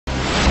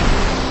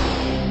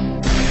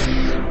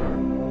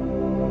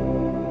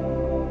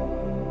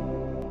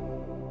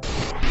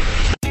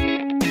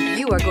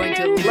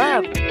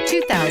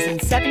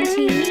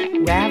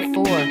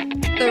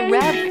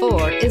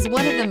is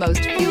one of the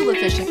most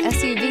fuel-efficient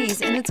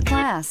SUVs in its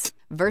class.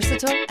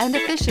 Versatile and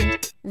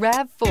efficient,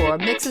 RAV4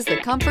 mixes the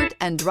comfort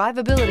and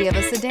drivability of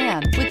a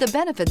sedan with the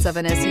benefits of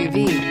an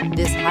SUV.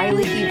 This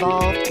highly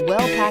evolved,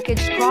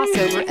 well-packaged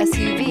crossover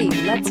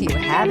SUV lets you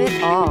have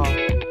it all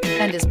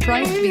and is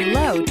priced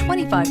below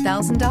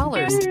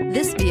 $25,000.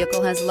 This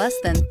vehicle has less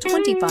than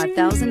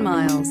 25,000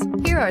 miles.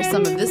 Here are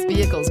some of this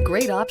vehicle's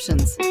great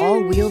options: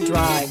 all-wheel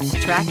drive,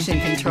 traction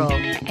control,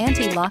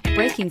 anti-lock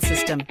braking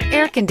system,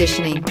 air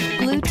conditioning,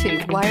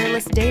 Bluetooth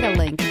wireless data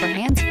link for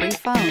hands-free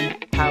phone,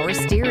 power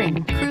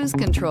steering, cruise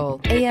control,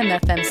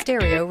 AM/FM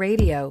stereo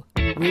radio,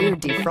 rear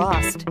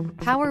defrost,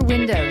 power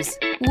windows.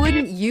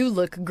 Wouldn't you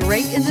look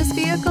great in this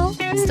vehicle?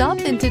 Stop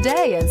in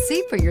today and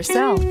see for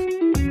yourself.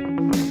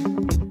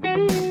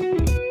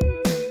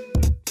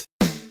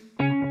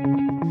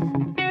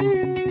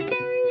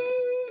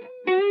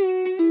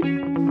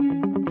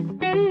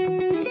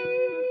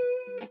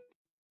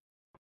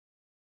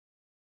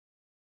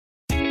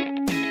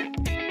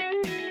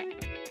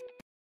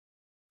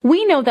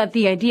 We know that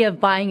the idea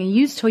of buying a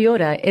used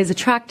Toyota is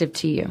attractive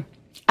to you.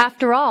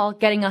 After all,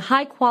 getting a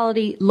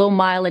high-quality,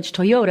 low-mileage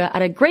Toyota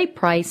at a great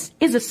price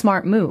is a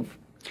smart move.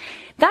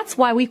 That's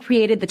why we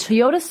created the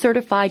Toyota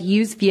Certified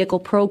Used Vehicle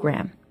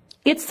Program.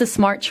 It's the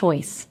smart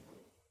choice.